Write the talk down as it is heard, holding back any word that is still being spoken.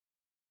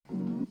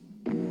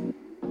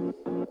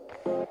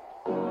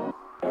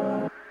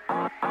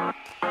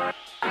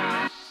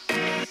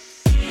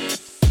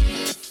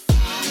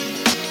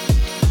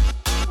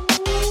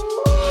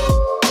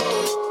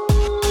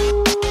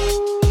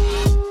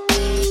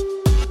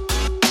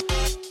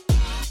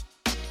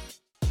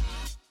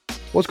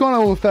What's going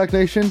on, Wolfpack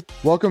Nation?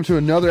 Welcome to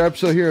another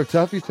episode here of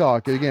Tuffy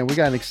Talk. Again, we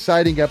got an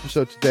exciting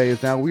episode today.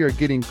 As now we are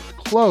getting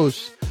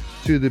close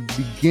to the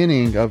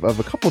beginning of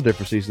a couple of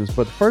different seasons.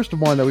 But the first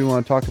one that we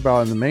want to talk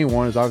about, and the main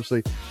one, is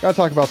obviously got to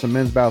talk about some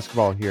men's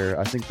basketball here.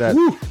 I think that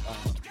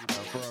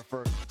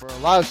for a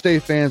lot of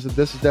state fans, that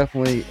this is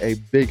definitely a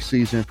big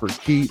season for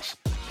Keats,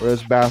 for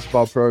this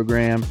basketball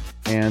program.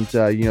 And,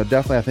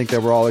 definitely I think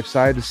that we're all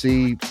excited to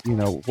see,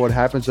 what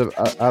happens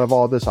out of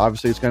all of this.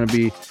 Obviously, it's going to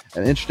be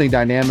an interesting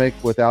dynamic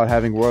without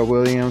having Roy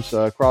Williams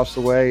across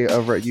the way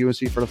over at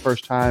UNC for the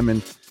first time.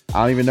 And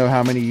I don't even know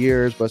how many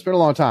years, but it's been a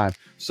long time.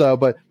 So,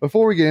 but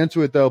before we get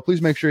into it, though, please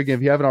make sure, again,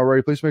 if you haven't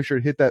already, please make sure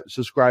to hit that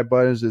subscribe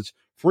button. It's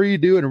free to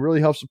do, and it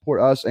really helps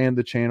support us and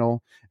the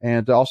channel.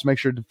 And also make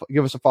sure to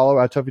give us a follow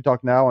at Tuffy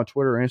Talk Now on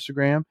Twitter or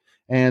Instagram.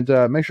 And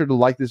make sure to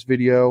like this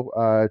video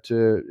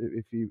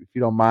if you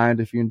don't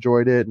mind, if you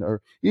enjoyed it,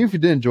 or even if you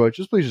didn't enjoy it,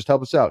 please just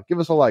help us out. Give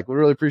us a like. We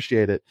really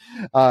appreciate it.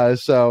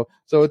 So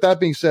with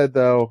that being said,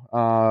 though,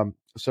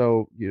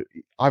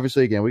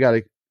 obviously, again, we got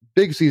a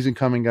big season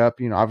coming up.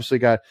 Obviously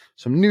got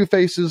some new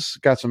faces,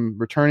 got some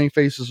returning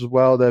faces as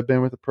well that have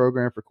been with the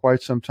program for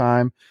quite some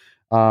time.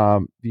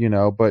 But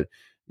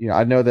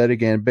I know that,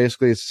 again,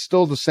 basically it's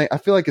still the same. I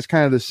feel like it's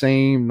kind of the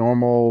same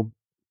normal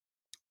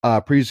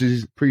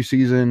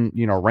preseason,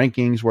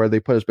 rankings where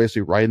they put us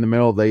basically right in the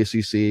middle of the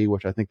ACC,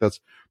 which I think that's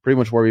pretty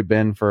much where we've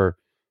been for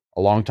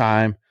a long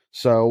time.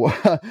 So,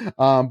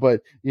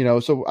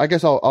 so I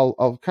guess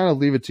I'll kind of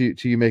leave it to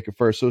you make it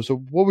first. So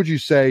what would you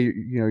say,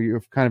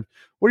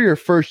 what are your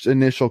first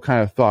initial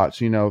kind of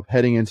thoughts,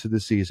 heading into the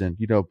season,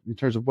 in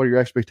terms of what are your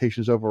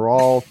expectations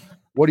overall?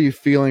 What are you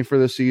feeling for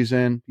the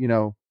season?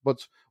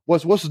 What's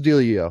the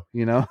dealio,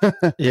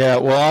 Yeah,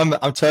 well,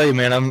 I'm telling you,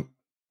 man,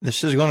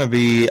 this is going to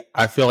be,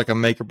 I feel like, a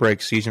make or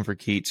break season for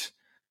Keats.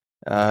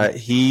 And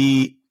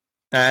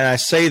I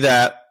say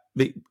that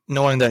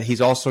knowing that he's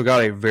also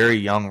got a very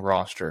young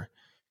roster.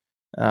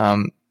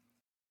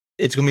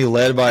 It's going to be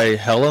led by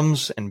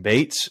Helms and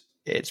Bates.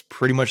 It's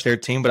pretty much their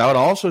team, but I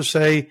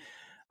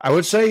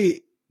would say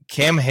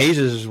Cam Hayes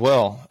as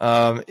well.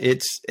 I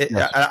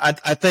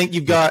think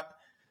you've got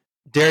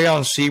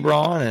Darion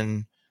Sebron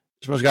and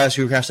some of those guys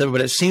who kind of step up, but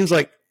it seems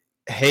like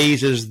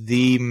Hayes is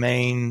the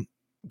main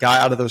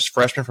guy out of those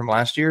freshmen from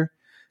last year.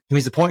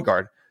 He's the point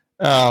guard.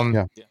 We've talked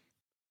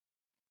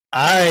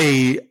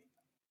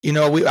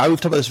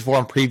about this before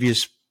on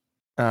previous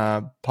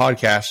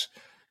podcasts.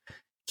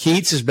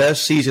 Keats'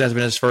 best season has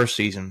been his first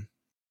season.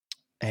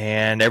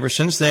 And ever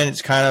since then,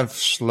 it's kind of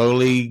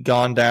slowly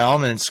gone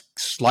down, and it's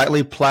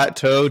slightly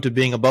plateaued to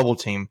being a bubble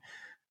team,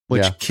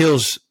 which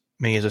kills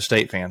me as a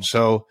state fan.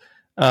 So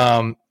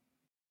I'm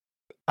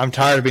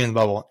tired of being in the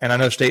bubble, and I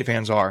know state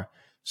fans are.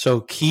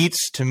 So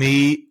Keats, to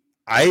me,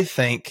 I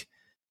think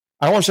 –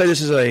 I don't want to say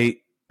this is a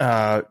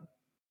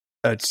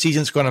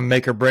season's going to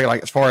make or break,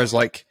 like as far as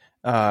like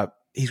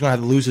he's going to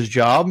have to lose his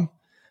job,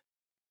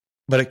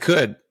 but it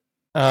could.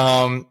 You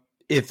have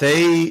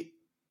to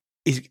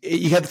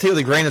take it with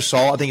a grain of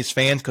salt, I think, as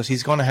fans, because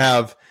he's going to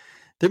have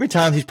 – there'll be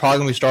times he's probably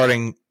going to be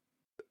starting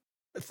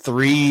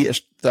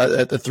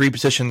the three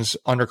positions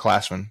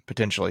underclassmen,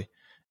 potentially.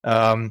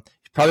 He's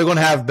probably going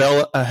to have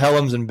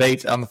Helms and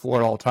Bates on the floor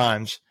at all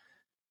times.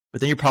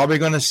 But then you're probably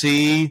going to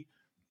see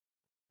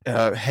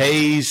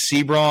Hayes,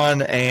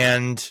 Sebron,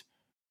 and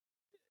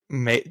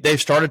they've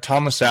started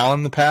Thomas Allen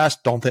in the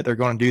past. Don't think they're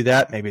going to do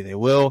that. Maybe they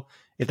will.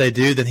 If they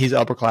do, then he's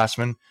an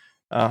upperclassman.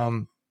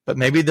 But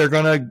maybe they're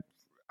going to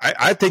 –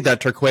 I think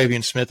that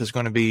Terquavian Smith is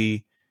going to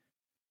be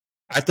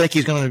 – I think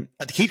he's going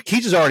to –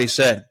 Keats has already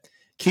said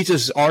 – Keats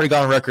has already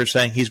gone on record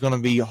saying he's going to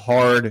be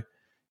hard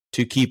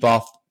to keep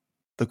off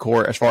the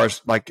court as far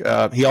as like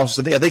he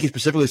also – I think he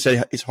specifically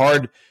said it's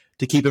hard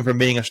to keep him from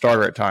being a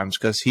starter at times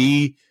because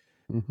he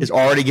is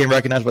already getting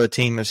recognized by the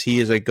team as he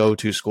is a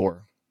go-to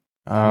scorer.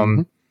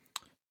 My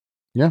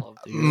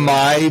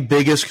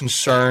biggest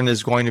concern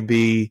is going to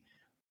be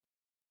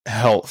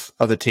health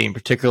of the team,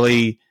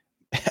 particularly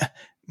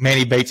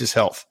Manny Bates'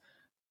 health.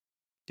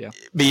 Yeah.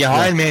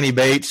 Behind Manny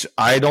Bates,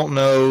 I don't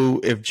know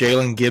if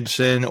Jalen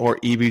Gibson or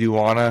Ibi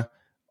Duana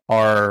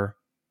are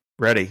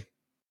ready.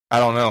 I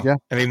don't know. Yeah.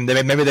 I mean,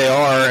 maybe they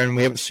are, and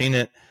we haven't seen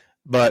it,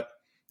 but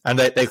and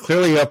they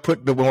clearly have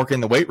been working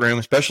in the weight room,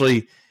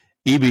 especially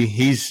Ibi.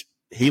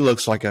 He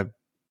looks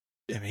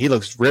he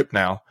looks ripped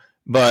now,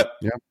 but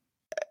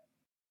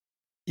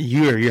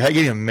you're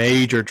getting a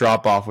major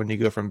drop off when you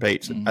go from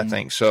Bates. I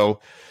think so.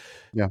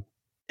 Yeah.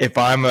 If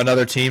I'm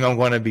another team, I'm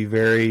going to be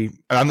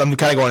I'm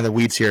kind of going in the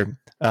weeds here.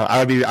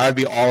 I would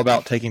be all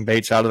about taking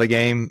Bates out of the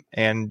game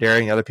and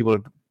daring other people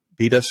to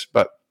beat us.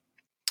 But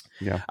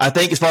I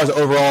think as far as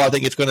overall, I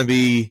think it's going to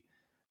be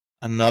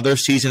another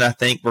season. I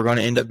think we're going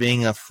to end up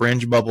being a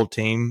fringe bubble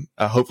team.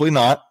 Hopefully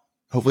not.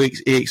 Hopefully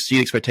it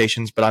exceed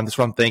expectations. But that's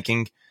what I'm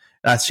thinking.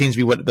 That seems to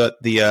be what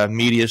the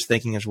media is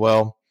thinking as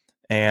well.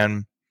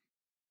 And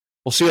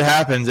we'll see what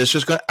happens. It's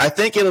just I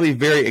think it'll be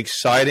very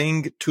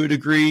exciting to a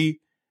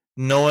degree,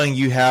 knowing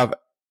you have.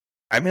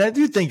 I mean, I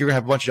do think you're going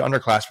to have a bunch of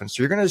underclassmen.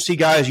 So you're going to see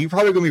guys you're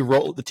probably going to be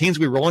the teams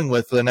will be rolling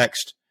with for the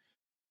next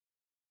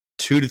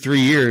 2 to 3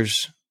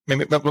 years,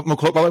 maybe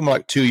probably more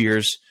like 2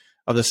 years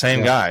of the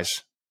same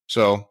guys.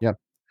 So yeah.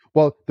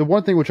 Well, the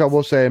one thing which I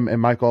will say,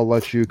 and Michael, I'll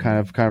let you kind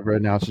of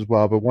announce as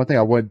well. But one thing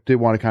did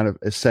want to kind of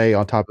say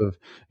on top of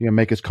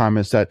make his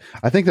comments, that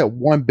I think that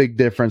one big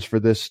difference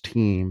for this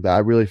team that I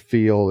really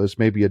feel is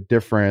maybe a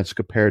difference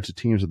compared to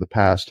teams of the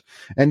past,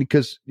 and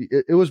because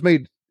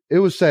it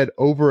was said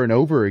over and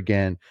over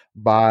again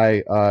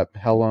by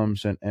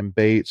Helms and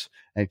Bates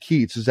and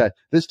Keats, is that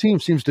this team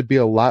seems to be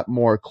a lot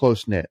more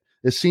close knit.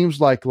 It seems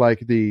like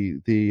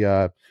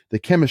the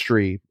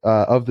chemistry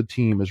of the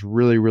team is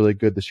really, really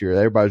good this year.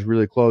 Everybody's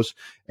really close,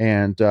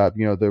 and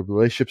the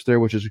relationships there,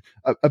 which is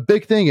a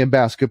big thing in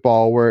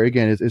basketball, where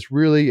again it's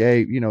really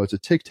it's a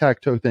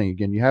tic-tac-toe thing.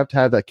 Again, you have to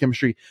have that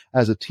chemistry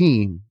as a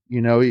team.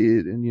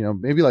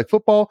 Maybe like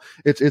football,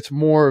 it's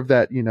more of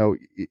that.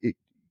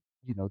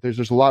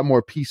 There's a lot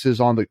more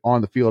pieces on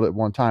the field at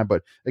one time.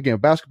 But again,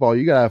 basketball,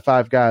 you gotta have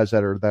 5 guys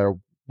that are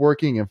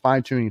working and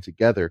fine tuning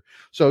together.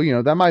 So,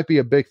 that might be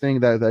a big thing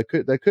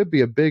that could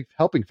be a big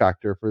helping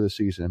factor for the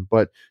season,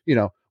 but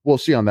we'll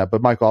see on that.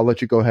 But Michael, I'll let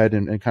you go ahead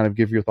and kind of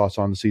give your thoughts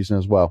on the season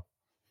as well.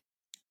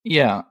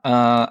 Yeah.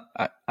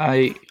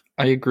 I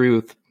agree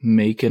with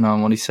Macon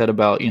on what he said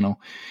about,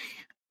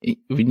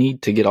 we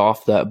need to get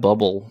off that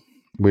bubble.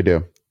 We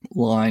do.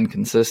 Line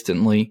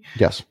consistently.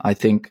 Yes. I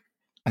think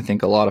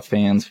a lot of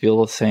fans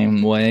feel the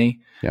same way.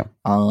 Yeah.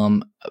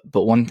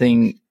 But one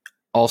thing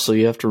also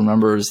you have to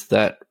remember is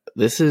that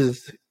this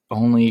is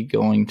only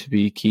going to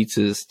be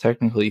Keats's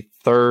technically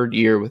 3rd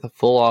year with a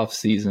full off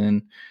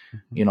season,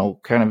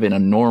 kind of in a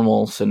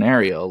normal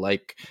scenario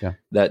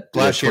that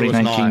last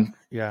 2019.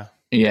 Yeah.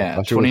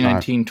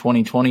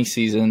 2019-2020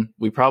 season,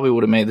 we probably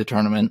would have made the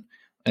tournament,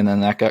 and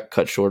then that got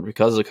cut short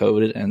because of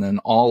COVID. And then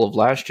all of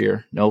last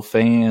year, no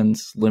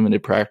fans,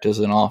 limited practice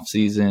and off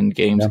season,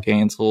 games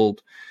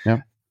canceled.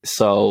 Yeah.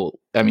 So,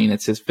 I mean,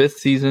 it's his 5th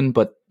season,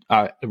 but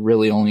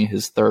really only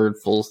his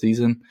 3rd full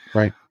season.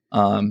 Right.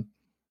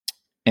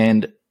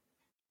 And,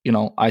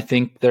 I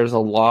think there's a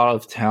lot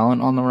of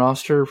talent on the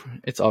roster.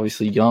 It's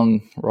obviously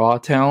young, raw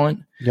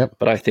talent. Yep.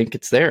 But I think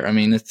it's there. I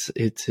mean,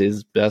 it's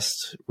his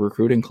best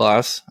recruiting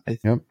class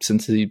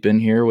since he's been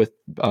here with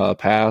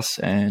Pass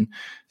and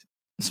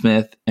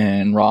Smith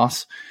and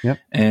Ross. Yep.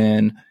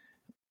 And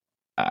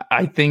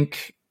I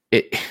think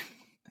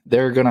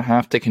they're going to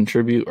have to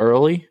contribute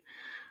early.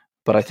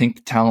 But I think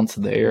the talent's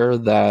there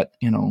that,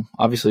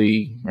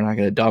 obviously we're not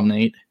going to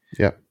dominate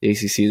the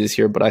ACC this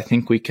year, but I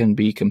think we can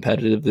be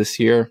competitive this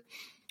year.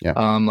 Yeah.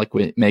 Like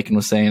Macon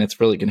was saying, it's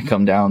really going to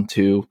come down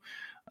to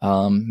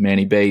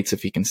Manny Bates,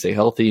 if he can stay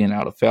healthy and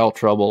out of foul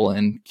trouble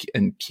and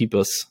keep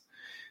us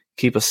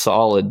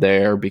solid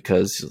there,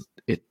 because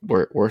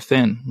we're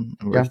thin.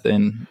 We're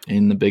thin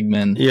in the big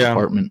men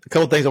department. A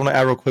couple of things I want to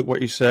add real quick.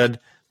 What you said,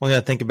 one thing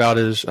I think about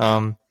is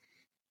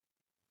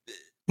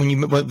when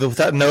you with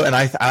that note, and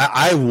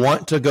I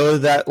want to go to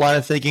that line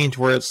of thinking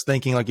to where it's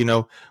thinking like,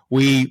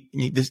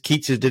 this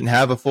Keats didn't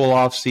have a full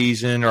off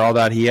season or all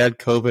that. He had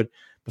COVID,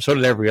 but so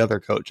did every other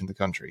coach in the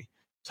country.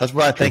 So that's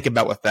what I think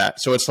about with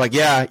that. So it's like,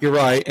 yeah, you're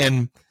right.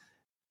 And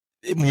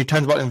when you're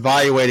talking about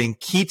evaluating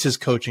Keats'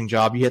 coaching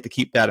job, you have to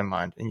keep that in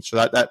mind. And so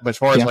that but as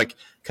far as like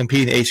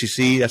competing in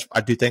the ACC,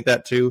 I do think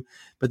that too.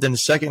 But then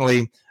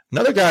secondly,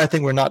 another guy I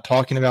think we're not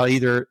talking about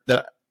either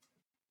that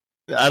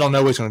I don't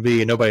know what he's going to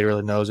be, and nobody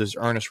really knows, is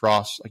Ernest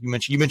Ross. Like you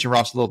mentioned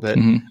Ross a little bit,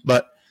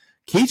 but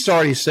Keats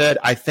already said,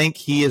 I think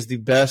he is the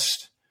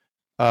best,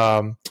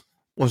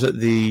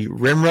 the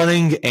rim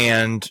running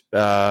and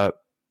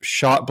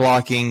shot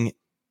blocking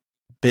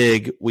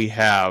big we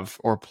have,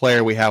 or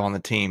player we have on the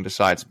team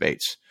besides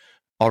Bates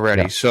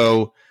already. Yeah.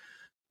 So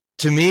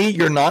to me,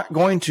 you're not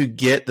going to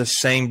get the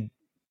same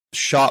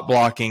shot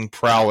blocking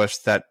prowess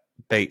that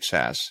Bates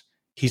has.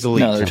 He's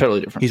elite. No, they're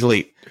totally different. He's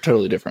elite. They're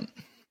totally different.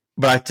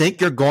 But I think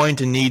you're going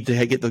to need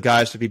to get the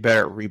guys to be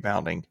better at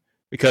rebounding,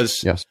 because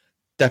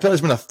that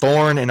has been a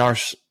thorn in our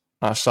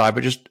side,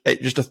 but just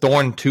a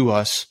thorn to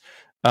us,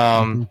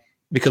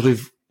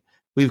 because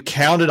we've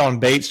counted on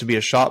Bates to be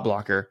a shot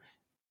blocker,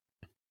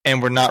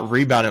 and we're not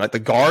rebounding. Like the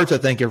guards, I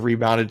think, have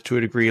rebounded to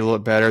a degree a little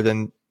bit better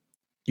than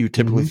you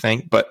typically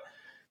think, but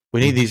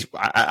we need these.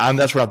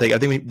 That's what I think. I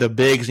think the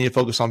bigs need to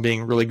focus on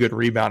being really good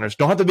rebounders.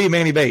 Don't have to be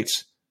Manny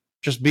Bates.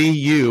 Just be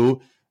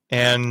you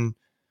and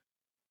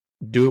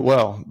do it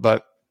well.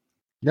 But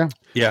yeah.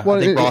 Well, I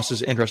think Ross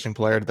is an interesting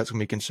player that's going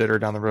to be considered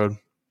down the road.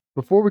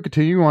 Before we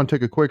continue, I want to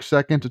take a quick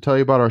second to tell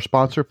you about our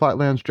sponsor,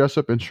 Flatlands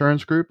Jessup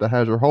Insurance Group, that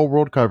has your whole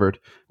world covered,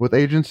 with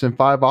agents in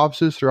 5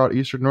 offices throughout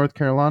eastern North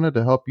Carolina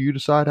to help you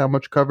decide how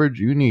much coverage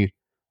you need,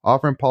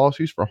 offering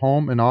policies for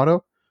home and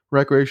auto,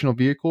 recreational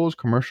vehicles,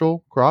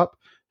 commercial, crop,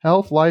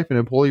 health, life, and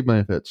employee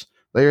benefits.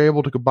 They are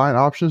able to combine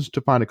options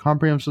to find a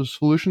comprehensive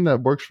solution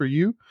that works for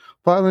you.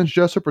 Flatlands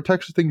Jessup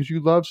protects the things you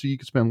love so you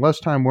can spend less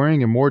time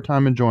worrying and more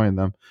time enjoying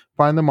them.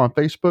 Find them on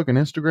Facebook and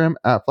Instagram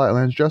at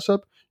Flatlands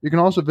Jessup. You can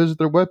also visit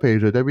their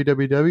webpage at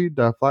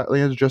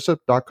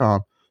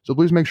www.flatlandsjessup.com. So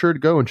please make sure to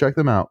go and check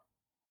them out.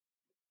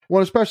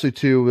 Well, especially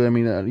too, I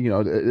mean,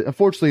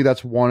 unfortunately,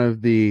 that's one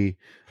of the,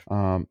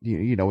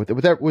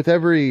 with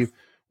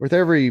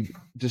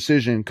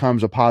decision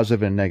comes a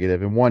positive and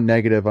negative. And one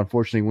negative,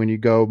 unfortunately, when you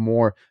go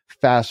more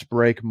fast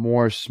break,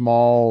 more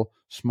small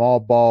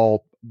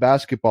ball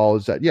basketball,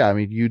 is that,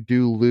 you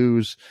do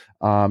lose,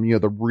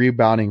 the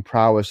rebounding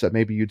prowess that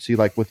maybe you'd see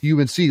like with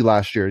UNC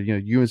last year.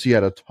 UNC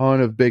had a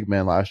ton of big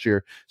men last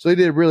year, so they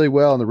did really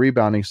well on the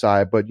rebounding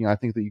side. But, I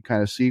think that you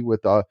kind of see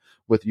with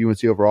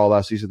UNC overall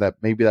last season that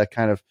maybe that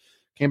kind of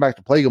came back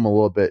to plague them a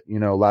little bit,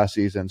 last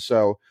season.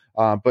 So,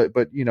 but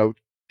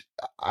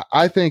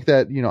I think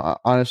that,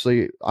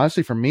 honestly,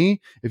 for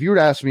me, if you were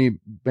to ask me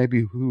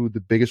maybe who the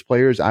biggest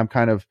players I'm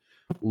kind of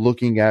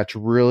looking at to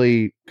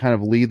really kind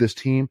of lead this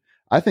team,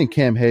 I think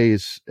Cam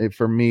Hayes,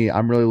 for me,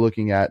 I'm really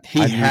looking at. He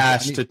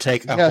has to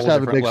take a whole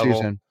different level.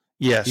 Season.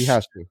 Yes, he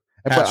has to.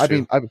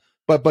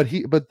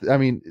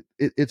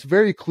 It's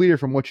very clear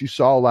from what you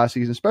saw last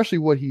season, especially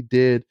what he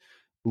did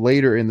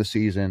later in the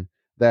season,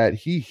 that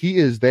he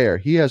is there.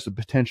 He has the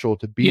potential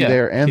to be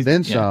there and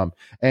then some.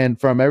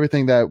 And from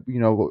everything that,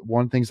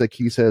 one of the things that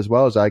Keith said as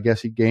well is I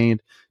guess he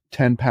gained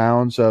 10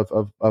 pounds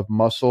of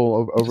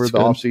muscle over the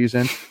off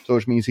season. So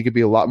which means he could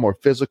be a lot more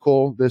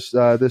physical this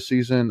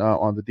season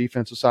on the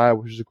defensive side,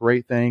 which is a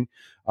great thing.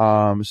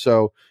 For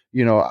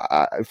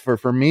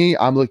me,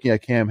 I'm looking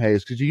at Cam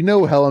Hayes because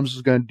Helms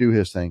is going to do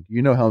his thing.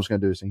 Helms is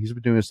going to do his thing. He's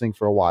been doing his thing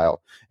for a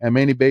while. And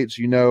Manny Bates,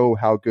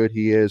 how good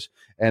he is.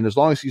 And as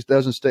long as he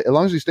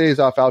stays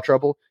out of foul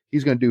trouble,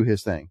 he's going to do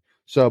his thing.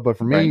 So, but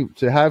for me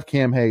to have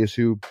Cam Hayes,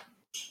 who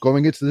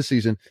going into the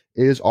season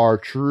is our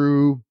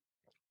true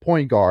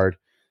point guard,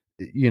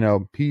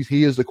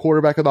 he is the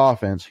quarterback of the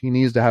offense. He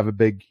needs to have a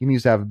big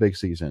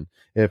season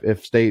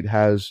if State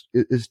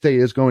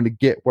is going to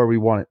get where we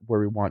want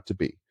to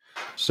be.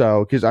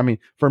 So, because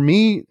for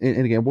me,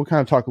 and again, we'll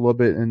kind of talk a little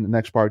bit in the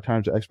next part of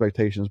times of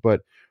expectations,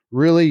 but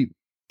really,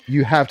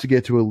 you have to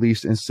get to at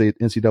least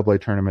NCAA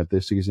tournament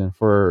this season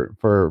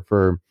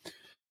for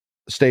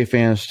State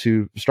fans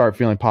to start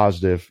feeling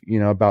positive,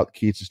 about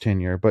Keats'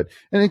 tenure. But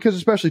because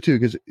especially too,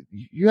 because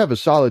you have a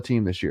solid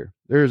team this year.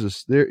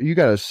 You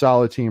got a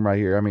solid team right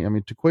here.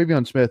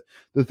 TaQuavion Smith.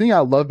 The thing I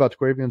love about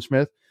TaQuavion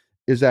Smith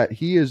is that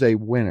he is a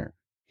winner.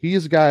 He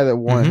is a guy that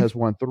has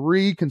won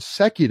 3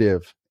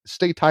 consecutive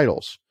state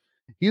titles.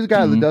 He's a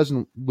guy that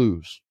doesn't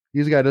lose.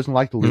 He's a guy that doesn't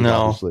like to lose,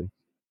 obviously.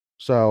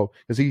 So,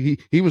 because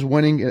he was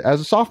winning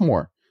as a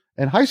sophomore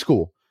in high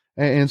school,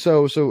 so he's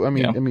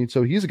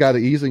a guy that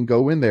easily can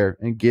go in there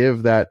and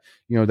give that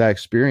that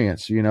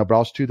experience, but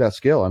also to that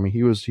skill.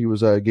 He was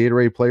a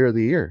Gatorade Player of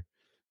the Year,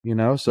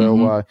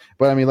 So,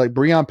 but like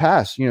Breon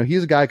Pass,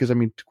 he's a guy because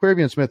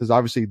TaQuavion Smith is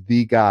obviously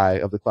the guy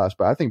of the class,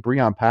 but I think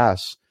Breon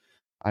Pass.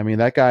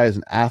 That guy is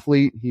an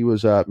athlete. He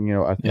was,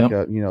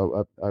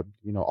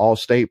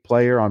 all-state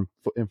player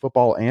in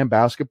football and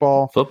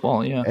basketball.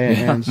 Football, yeah.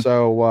 And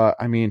so,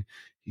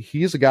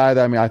 he's a guy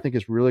that, I think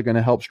is really going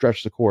to help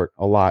stretch the court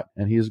a lot.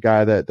 And he's a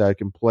guy that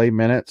can play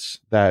minutes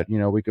that,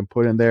 we can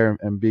put in there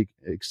and be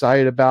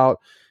excited about.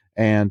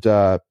 And,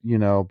 and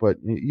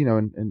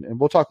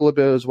we'll talk a little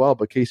bit as well,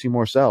 but Casey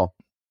Morsell,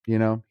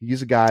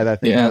 he's a guy that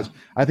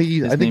I think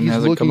he's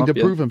looking to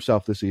prove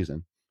himself this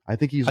season. I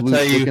think he's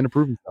looking to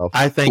prove himself.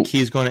 I think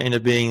he's going to end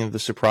up being the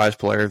surprise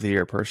player of the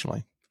year.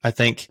 Personally, I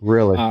think.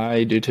 Really,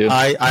 I do too.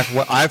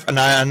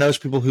 I know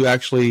people who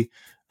actually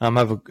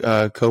have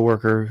a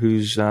coworker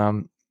who's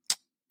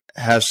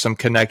has some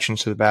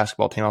connections to the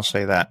basketball team. I'll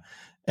say that,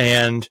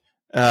 and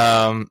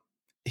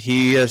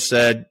he has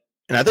said,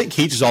 and I think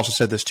Keats has also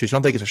said this too. So I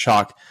don't think it's a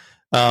shock.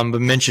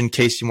 But mentioned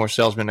Casey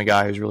Morsell's been a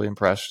guy who's really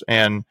impressed,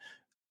 and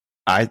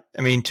to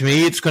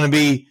me, it's going to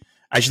be.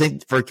 I just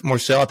think for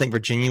Morsell, I think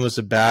Virginia was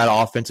a bad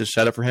offensive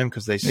setup for him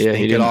because they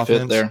stink at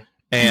offense there.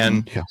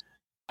 And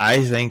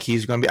I think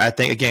he's going to be. I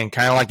think again,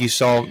 kind of like you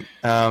saw,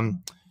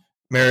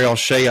 Mariel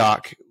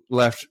Shayok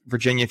left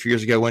Virginia a few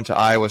years ago, went to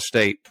Iowa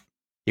State.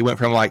 He went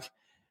from like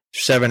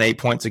 7-8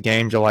 points a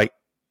game to like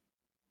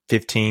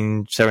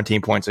 15,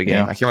 17 points a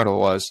game. I can't remember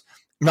what it was.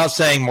 I'm not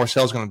saying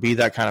Morsell's going to be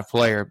that kind of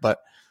player, but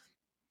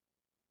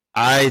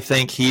I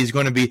think he's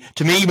going to be.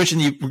 To me, you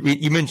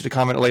mentioned a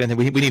comment later. I think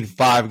we need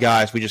 5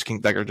 guys. We just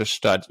think that are just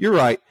studs. You're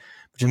right.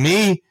 But to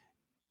me,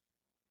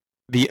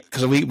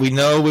 because we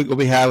know what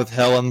we have with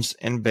Helms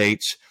and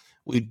Bates.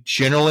 We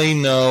generally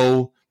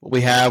know what we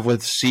have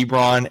with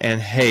Sebron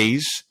and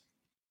Hayes.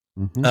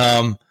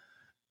 I'm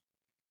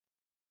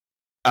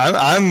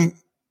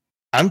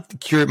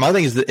curious. My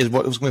thing is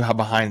what's going to be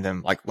behind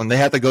them. Like when they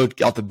have to go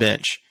off the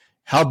bench,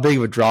 how big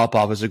of a drop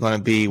off is it going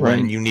to be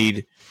when you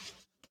need,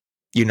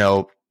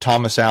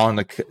 Thomas Allen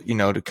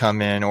to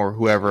come in or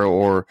whoever,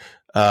 or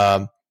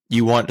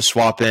you want to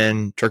swap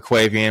in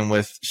Terquavian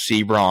with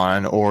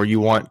Sebron, or you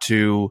want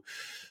to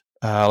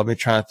let me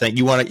try to think.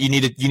 You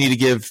need to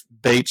give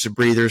Bates a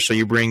breather, so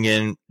you bring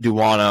in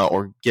Duwana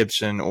or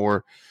Gibson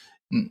or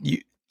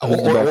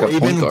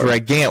even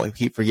Greg Gant. We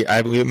keep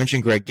forgetting. We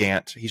mentioned Greg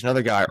Gant. He's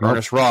another guy.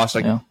 Ernest Ross.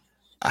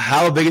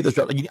 How big is this?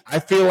 I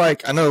feel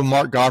like I know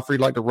Mark Godfrey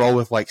liked to roll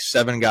with like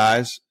 7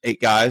 guys,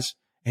 8 guys,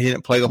 and he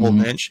didn't play the whole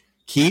bench.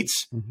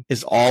 Keats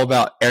is all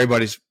about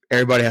everybody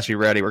has to be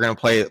ready. We're going to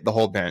play the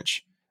whole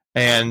bench.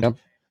 And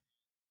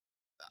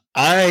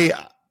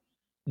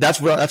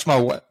that's my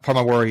part of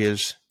my worry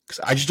is because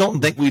I just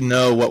don't think we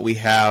know what we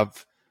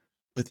have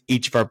with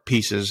each of our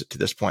pieces to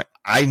this point.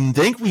 I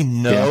think we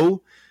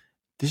know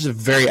this is a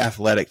very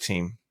athletic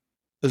team.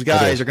 Those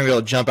guys are going to be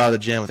able to jump out of the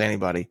gym with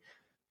anybody.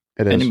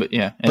 It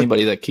is.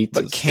 Anybody that keeps.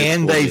 But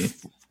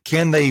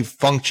can they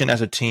function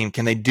as a team?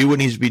 Can they do what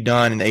needs to be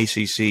done in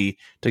ACC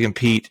to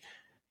compete?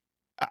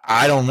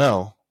 I don't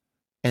know.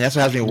 And that's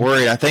what has me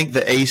worried. I think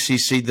the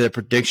ACC, the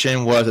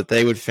prediction was that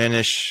they would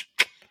finish,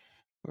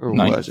 or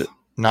was it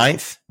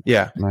ninth?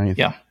 Yeah. Ninth.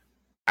 Yeah.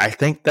 I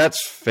think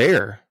that's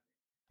fair.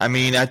 I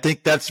mean, I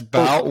think that's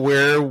about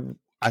where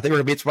I think we're going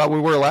to be. It's about where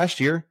we were last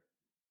year.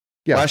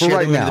 Yeah, last year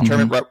right now.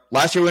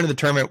 Last year we went into the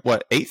tournament,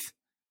 what, 8th?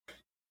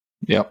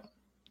 Yep.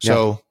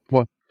 So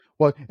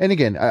well, and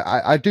again,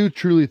 I do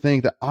truly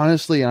think that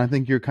honestly, and I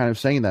think you're kind of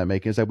saying that,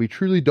 Macon, is that we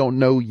truly don't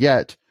know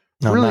yet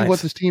what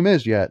this team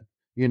is yet.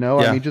 You know,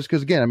 I mean, just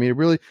because again, I mean, it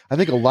really, I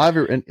think a lot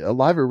of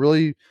it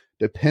really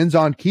depends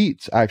on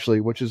Keats,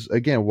 actually, which is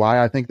again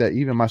why I think that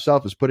even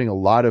myself is putting a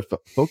lot of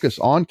focus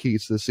on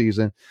Keats this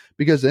season,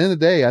 because at the end of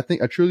the day, I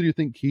truly do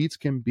think Keats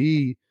can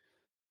be.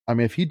 I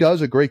mean, if he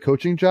does a great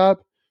coaching job,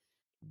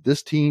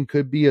 this team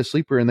could be a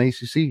sleeper in the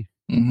ACC.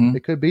 Mm-hmm.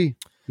 It could be.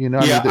 You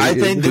know, yeah, I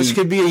think this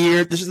could be a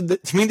year.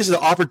 To me, this is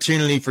an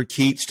opportunity for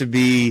Keats to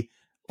be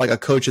like a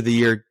Coach of the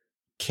Year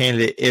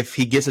candidate if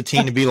he gets a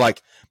team to be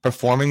like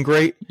performing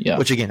great. Yeah,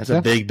 which again, it's a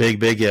big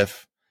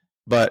if.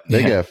 But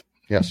big if.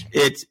 Yes,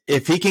 it's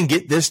if he can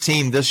get this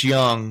team this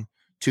young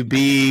to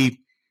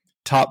be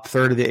top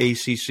third of the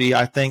ACC,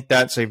 I think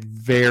that's a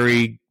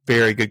very,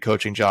 very good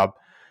coaching job.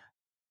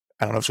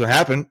 I don't know if it's going to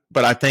happen,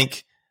 but I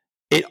think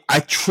I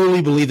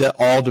truly believe that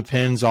all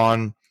depends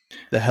on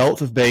the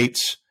health of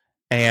Bates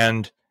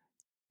and,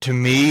 to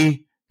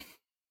me,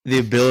 the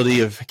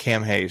ability of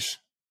Cam Hayes.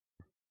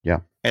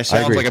 Yeah. And it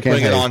sounds like I'm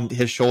putting it on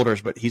his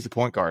shoulders, but he's the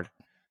point guard.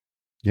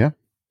 Yeah.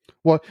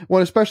 Well,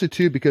 especially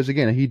too, because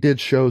again, he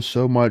did show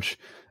so much,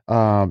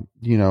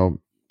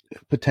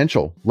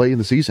 potential late in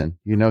the season.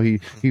 You know, he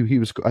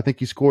was, I think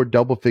he scored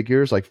double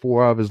figures, like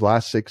 4 out of the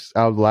last 6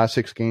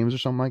 games or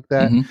something like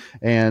that. Mm-hmm.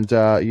 And,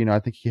 I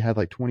think he had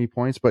like 20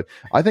 points, but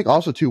I think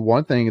also too,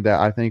 one thing that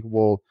I think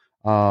will,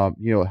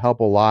 help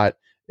a lot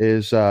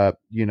is, I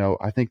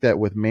think that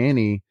with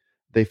Manny,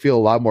 they feel a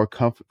lot more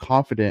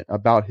confident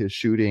about his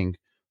shooting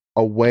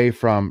away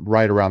from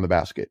right around the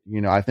basket. You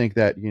know, I think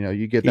that,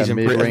 you get that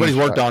mid-range. What he's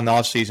worked on the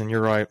offseason.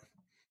 You're right.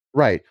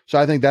 Right. So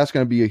I think that's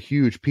going to be a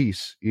huge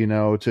piece,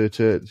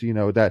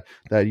 that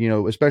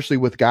especially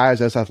with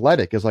guys as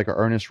athletic as like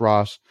Ernest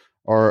Ross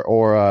or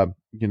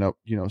some of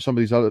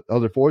these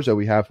other forwards that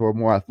we have who are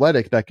more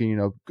athletic that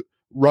can,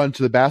 run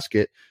to the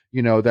basket,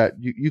 that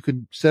you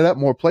can set up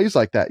more plays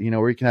like that,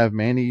 where you can have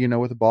Manny,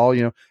 with the ball,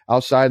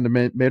 outside in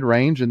the mid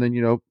range and then,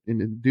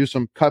 and do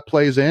some cut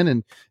plays in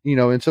and,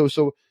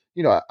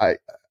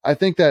 I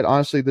think that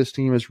honestly, this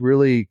team is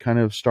really kind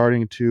of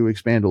starting to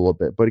expand a little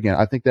bit. But again,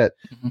 I think that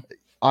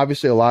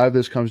obviously a lot of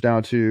this comes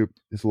down to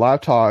it's a lot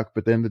of talk,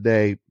 but at the end of the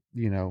day,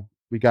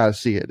 we got to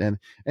see it. And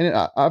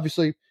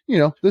obviously,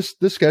 this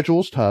schedule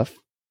is tough,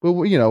 but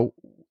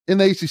in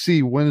the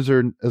ACC, when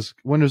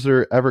is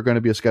there ever going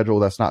to be a schedule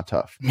that's not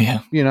tough?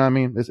 Yeah. You know what I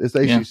mean? It's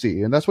the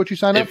ACC and that's what you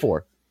signed up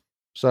for.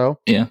 So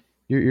yeah.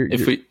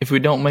 If we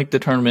don't make the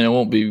tournament, it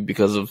won't be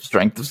because of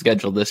strength of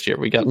schedule this year.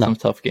 We got some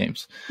tough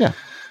games. Yeah.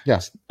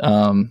 Yes.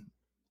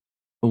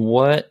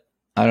 What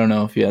I don't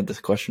know if you had this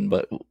question,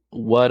 but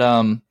what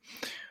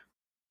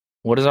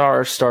does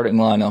our starting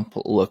lineup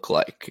look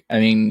like? I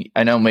mean,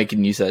 I know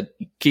Macon, you said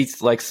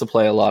Keith likes to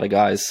play a lot of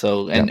guys,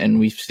 so and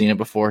we've seen it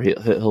before.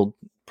 He'll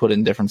put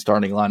in different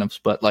starting lineups,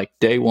 but like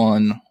day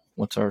one,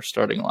 what's our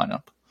starting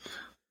lineup?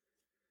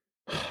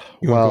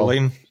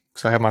 Because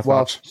I have my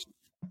thoughts.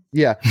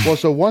 Yeah. Well,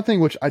 so one thing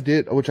which I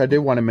did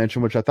want to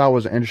mention, which I thought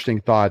was an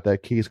interesting thought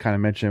that Keith kind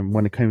of mentioned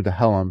when it came to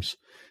Helms,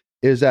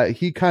 is that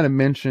he kind of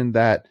mentioned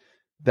that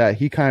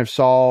he kind of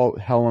saw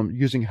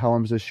using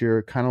Helms this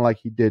year, kind of like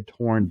he did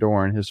Torin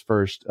Dorn his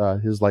first,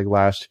 his like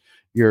last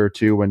year or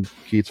two when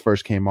Keats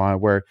first came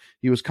on, where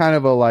he was kind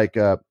of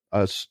a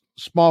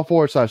small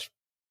forward /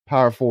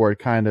 power forward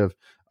kind of,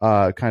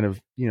 a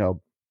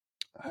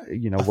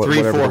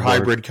 3-4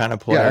 hybrid kind of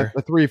player. Yeah,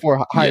 a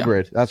 3-4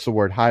 hybrid. Yeah. That's the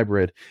word,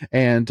 hybrid.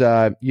 And,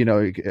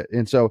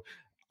 and so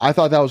I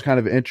thought that was kind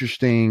of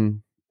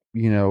interesting,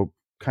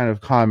 kind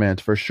of comment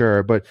for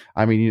sure. But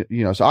I mean,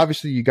 so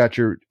obviously you got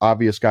your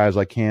obvious guys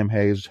like Cam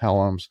Hayes,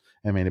 Helms,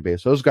 and Manny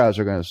Bates. Those guys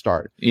are going to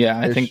start. Yeah,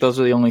 I think those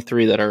are the only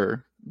 3 that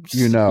are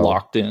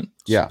locked in.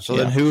 Yeah. So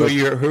then who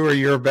are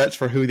your bets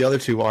for who the other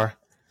 2 are?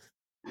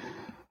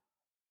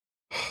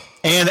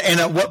 And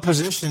at what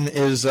position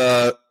is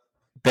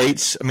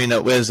Bates? I mean,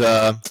 is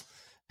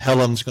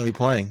Helms going to be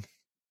playing?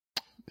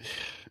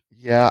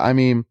 Yeah, I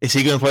mean, is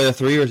he going to play the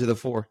 3 or is it the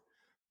 4?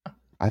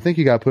 I think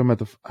you got to put him at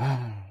the.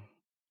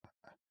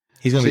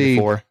 He's going to be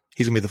the 4.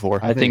 He's going to be the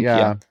 4. I think.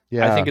 Yeah.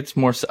 I think it's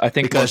more. I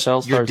think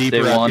Marcel starts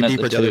day 1 at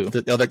the 2.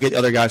 The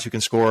other guys who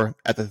can score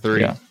at the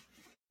 3 or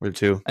the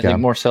 2. I think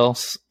Marcel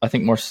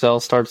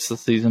starts the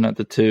season at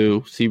the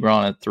 2.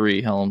 Sebron at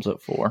 3. Helms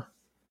at 4.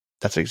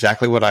 That's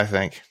exactly what I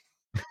think.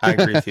 I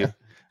agree with you.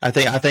 I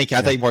think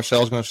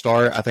Marcel's going to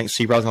start. I think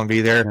Seabrod's going to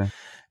be there,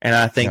 and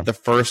I think the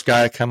first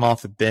guy to come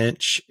off the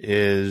bench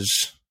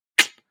is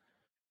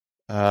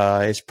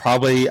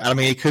probably. I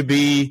mean, it could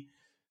be.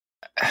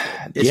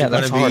 Is it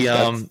going to be?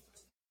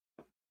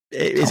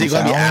 Is it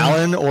going to be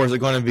Allen, or is it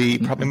going to be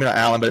probably not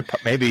Allen, but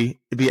maybe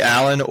it'd be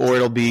Allen, or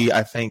it'll be.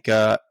 I think.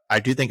 I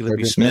do think it'll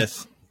be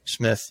Smith.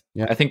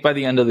 Yeah, I think by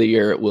the end of the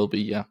year it will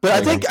be. Yeah, but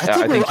I think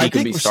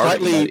we're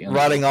slightly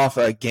riding off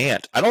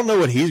Gant. I don't know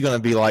what he's going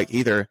to be like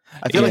either.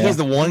 I feel like he's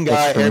the one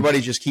guy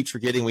everybody just keeps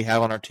forgetting we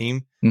have on our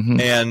team,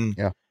 and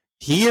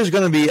he is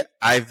going to be,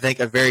 I think,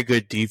 a very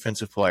good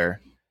defensive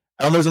player.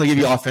 I don't know if he's going to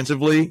give you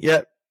offensively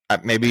yet.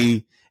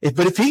 Maybe,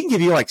 but if he can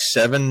give you like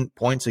 7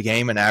 points a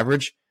game in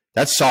average,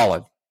 that's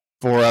solid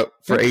for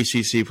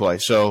ACC play.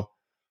 So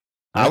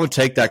I would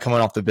take that coming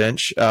off the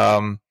bench.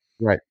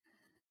 Right.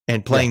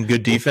 And playing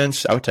good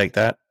defense, I would take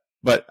that.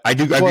 But I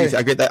do I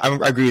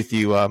agree with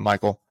you,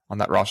 Michael, on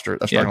that roster,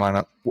 that starting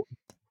lineup.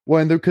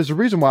 Well, and because the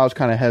reason why I was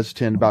kind of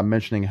hesitant about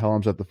mentioning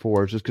Helms at the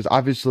 4 is just because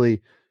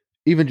obviously,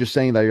 even just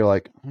saying that, you're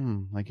like, I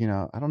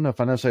don't know if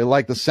I necessarily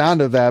like the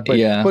sound of that,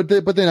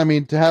 but then I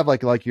mean, to have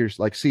like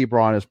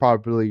Sebron is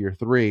probably your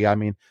 3. I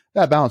mean,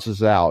 that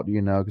balances out,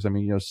 because I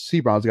mean,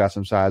 Sebron's got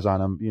some size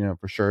on him,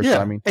 for sure. Yeah.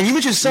 So I mean, and you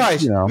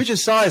mentioned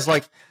size,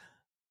 like.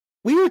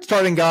 We were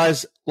starting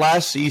guys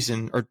last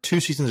season or 2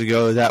 seasons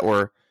ago that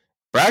were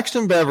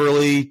Braxton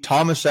Beverly,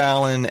 Thomas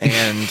Allen,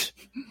 and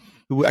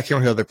I can't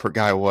remember who the other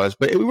guy was,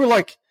 but we were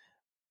like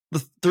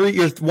the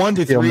 1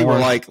 through 3 were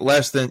like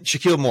less than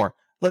Shaquille Moore.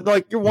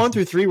 Like your 1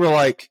 through 3 were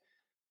like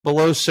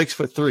below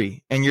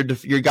 6'3", and your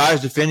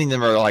guys defending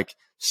them are like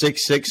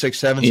 6'6",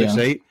 6'7",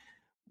 6'8".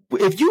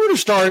 If you were to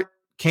start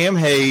Cam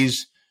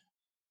Hayes,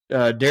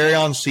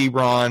 Darion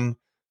Sebron,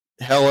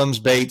 Helms,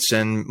 Bates,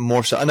 and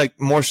Morse. I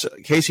think Morse.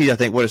 Casey, I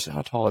think,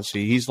 how tall is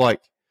he? He's like,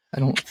 I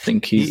don't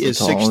think he is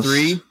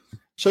 6'3",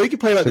 so he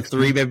could play like the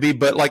 3 maybe.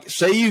 But like,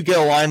 say you get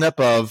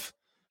a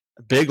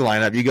big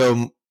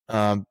lineup.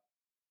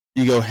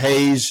 You go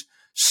Hayes,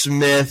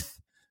 Smith,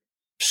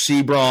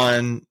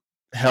 Sebron,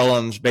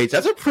 Helms, Bates.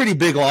 That's a pretty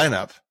big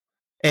lineup,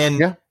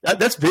 and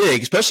that's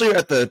big, especially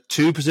at the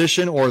 2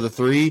 position or the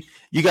 3.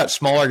 You got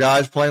smaller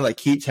guys playing like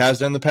Keats has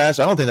done in the past.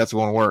 I don't think that's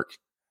going to work.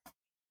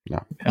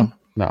 No. Yeah.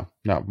 No.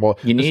 Well,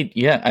 you need,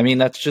 I mean,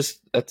 that's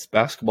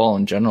basketball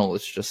in general.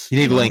 It's just you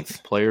need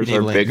length. Players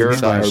are bigger,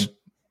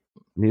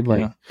 need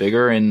length,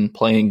 bigger, and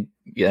playing.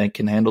 Yeah,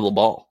 can handle the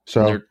ball.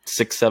 So they're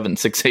 6'7",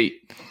 6'8".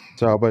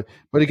 So, but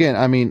again,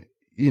 I mean,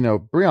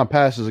 Breon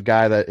Pass is a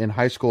guy that in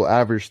high school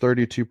averaged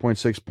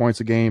 32.6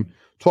 points a game,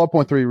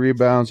 12.3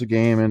 rebounds a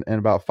game, and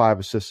about 5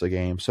 assists a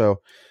game.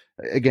 So,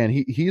 again,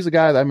 he's a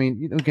guy that, I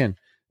mean, again.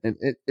 And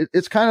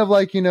it's kind of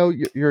like,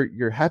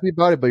 you're happy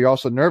about it, but you're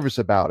also nervous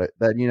about it,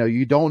 that,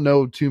 you don't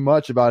know too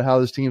much about how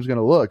this team's going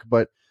to look,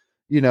 but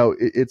so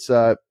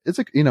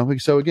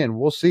again,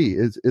 we'll see.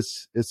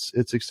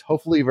 It's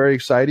hopefully very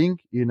exciting,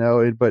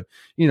 but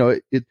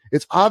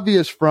it's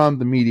obvious from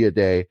the media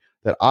day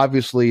that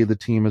obviously the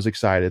team is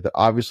excited, that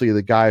obviously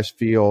the guys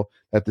feel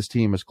that this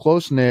team is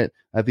close knit,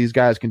 that these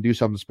guys can do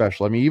something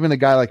special. I mean, even a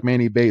guy like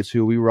Manny Bates,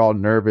 who we were all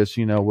nervous,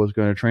 was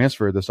going to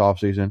transfer this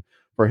offseason,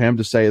 for him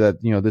to say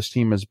that, this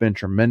team has been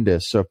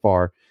tremendous so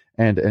far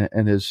and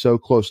is so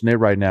close knit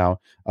right now,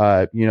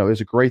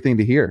 is a great thing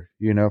to hear,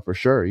 for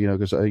sure,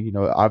 because,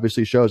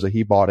 obviously shows that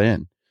he bought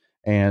in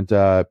and,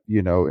 so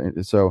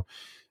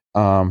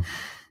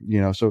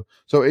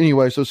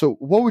anyway, so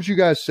what would you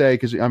guys say?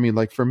 Cause I mean,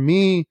 like for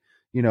me,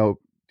 in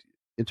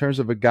terms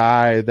of a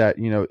guy that,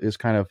 is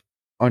kind of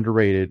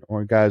underrated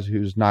or guys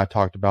who's not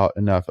talked about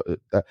enough,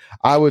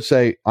 I would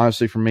say,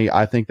 honestly, for me,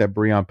 I think that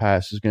Breon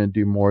Pass is going to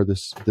do more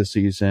this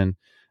season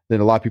than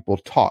a lot of people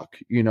talk,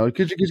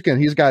 because again,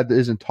 he's a guy that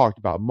isn't talked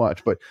about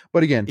much, but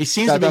again, he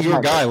seems to be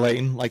your guy,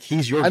 Leighton. Like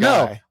he's your guy. I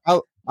know.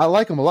 I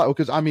like him a lot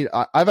because I mean,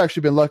 I've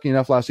actually been lucky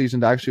enough last season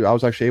to I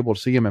was actually able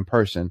to see him in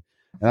person,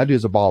 and that dude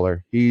is a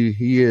baller.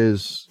 He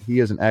is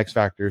an X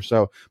factor.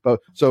 But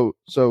who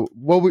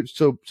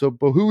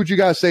would you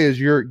guys say is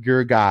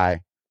your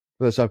guy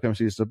for this upcoming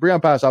season? So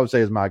Breon Pass, I would say,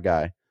 is my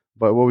guy.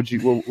 But what would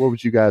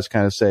you guys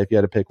kind of say if you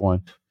had to pick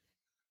one?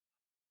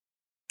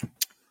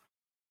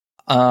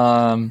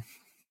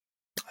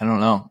 I don't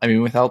know. I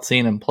mean, without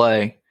seeing him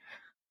play,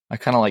 I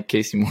kind of like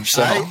Casey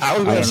Morcell. I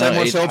was going to say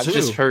Morcell too.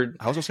 Just heard.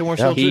 I was going to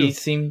say Morcell too. He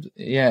seemed,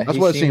 that's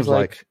what it seems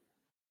like.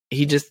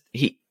 He was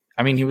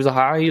a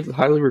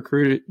highly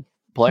recruited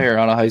player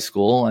out of high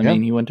school. I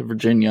mean, he went to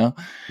Virginia.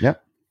 Yeah.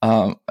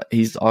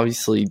 He's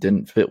obviously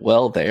didn't fit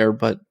well there,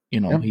 but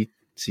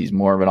he's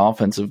more of an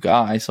offensive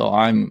guy. So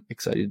I'm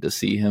excited to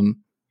see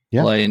him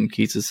play in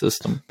Keats'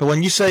 system. But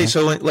when you say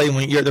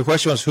the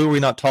question was, who are we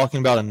not talking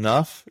about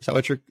enough? Is that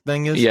what your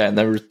thing is? Yeah,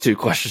 there were 2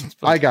 questions.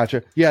 I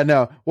gotcha. Yeah,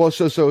 no. Well,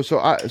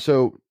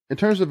 so in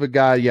terms of a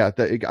guy,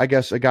 I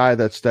guess a guy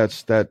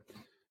that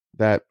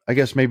I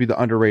guess maybe the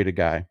underrated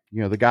guy.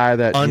 The guy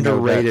that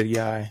underrated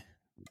guy.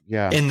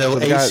 Yeah. In the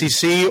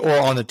ACC or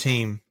on the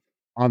team?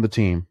 On the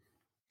team.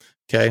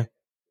 Okay.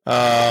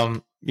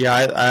 I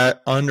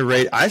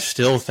underrate. I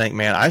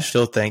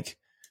think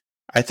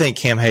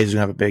Cam Hayes is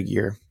gonna have a big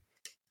year.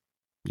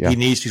 Yeah.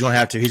 He's going to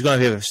have to. He's going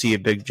to be able to see a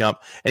big jump.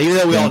 And even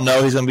though we all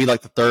know he's going to be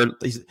like the third,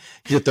 he's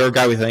the third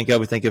guy we think of.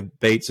 We think of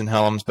Bates and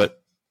Helms,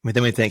 but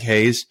then we think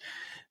Hayes.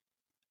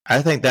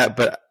 I think that,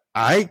 but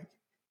I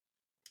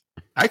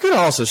could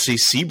also see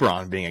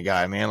Sebron being a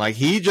guy, man. Like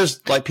he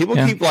just like people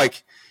keep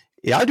like,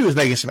 Yadu was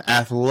making some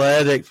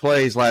athletic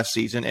plays last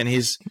season, and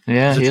he's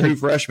a true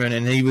freshman,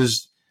 and he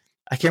was.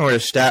 I can't remember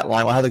his stat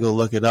line. We'll have to go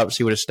look it up,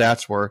 see what his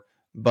stats were.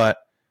 But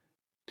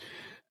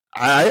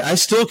I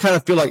still kind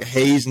of feel like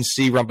Hayes and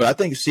Sebron, but I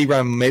think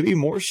Sebron maybe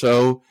more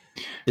so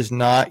is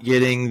not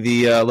getting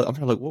the. I'm trying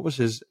to look. What was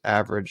his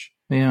average?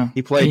 Yeah,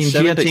 he played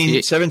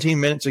 17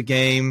 minutes a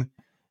game,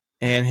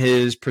 and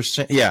his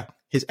percent. Yeah,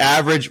 his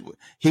average.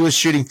 He was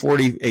shooting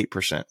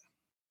 48%.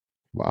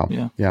 Wow.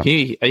 Yeah.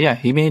 He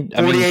made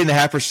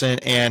 48.5%,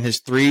 and his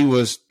three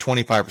was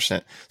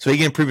 25%. So he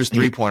can improve his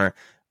 3-pointer,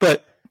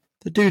 but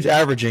the dude's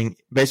averaging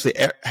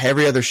basically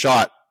every other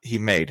shot he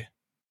made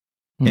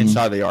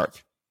inside the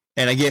arc.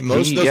 And again,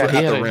 most of those were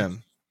at the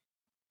rim.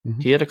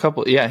 He had a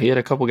couple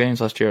games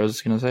last year. I was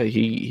just going to say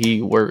he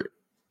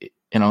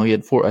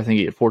had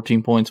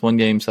 14 points one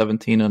game,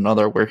 17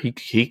 another, where he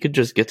could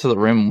just get to the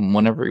rim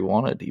whenever he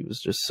wanted. He was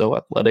just so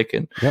athletic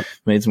and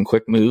made some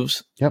quick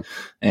moves. Yep.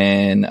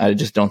 And I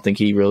just don't think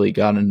he really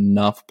got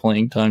enough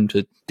playing time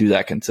to do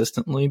that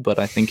consistently, but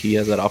I think he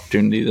has that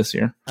opportunity this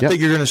year. I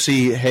think you're going to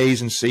see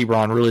Hayes and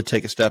Sebron really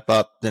take a step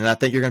up. Then I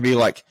think you're going to be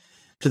like,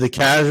 to the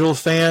casual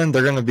fan,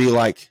 they're going to be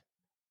like,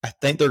 I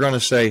think the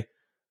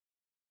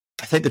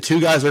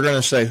two guys are going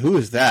to say, who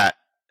is that?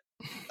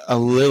 A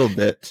little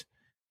bit.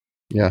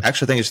 Yeah.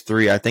 Actually, I think it's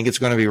 3. I think it's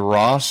going to be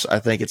Ross. I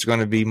think it's going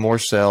to be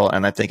Morcell,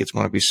 and I think it's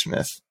going to be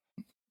Smith.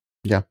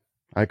 Yeah.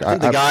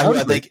 The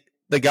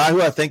guy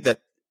who I think that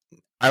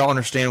I don't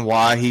understand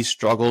why he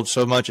struggled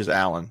so much is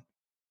Allen.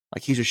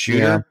 Like he's a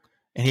shooter,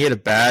 and he had a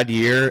bad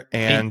year,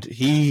 and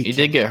he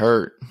did get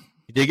hurt.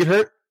 He did get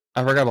hurt?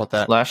 I forgot about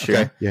that. Last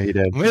year. Yeah, he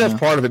did. Maybe that's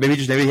part of it. Maybe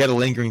he had a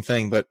lingering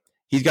thing, but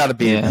he's got to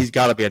be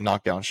a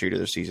knockdown shooter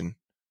this season.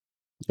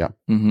 Yeah.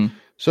 Mm-hmm.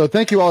 So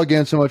thank you all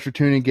again so much for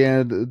tuning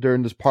in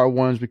during this part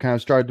 1 as we kind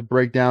of started to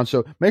break down.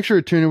 So make sure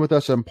to tune in with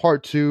us on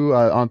part 2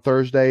 on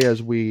Thursday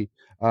as we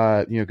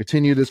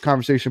continue this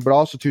conversation, but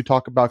also to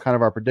talk about kind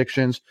of our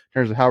predictions in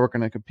terms of how we're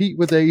going to compete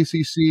with the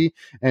ACC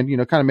and,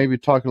 kind of maybe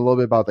talking a little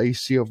bit about the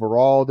ACC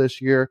overall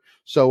this year.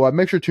 So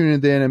make sure to tune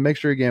in then, and make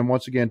sure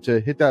once again to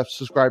hit that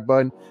subscribe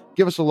button,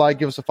 give us a like,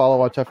 give us a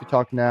follow on Tuffy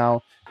Talk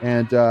Now.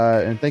 And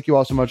thank you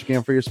all so much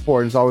again for your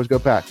support. And as always, go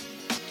Pack.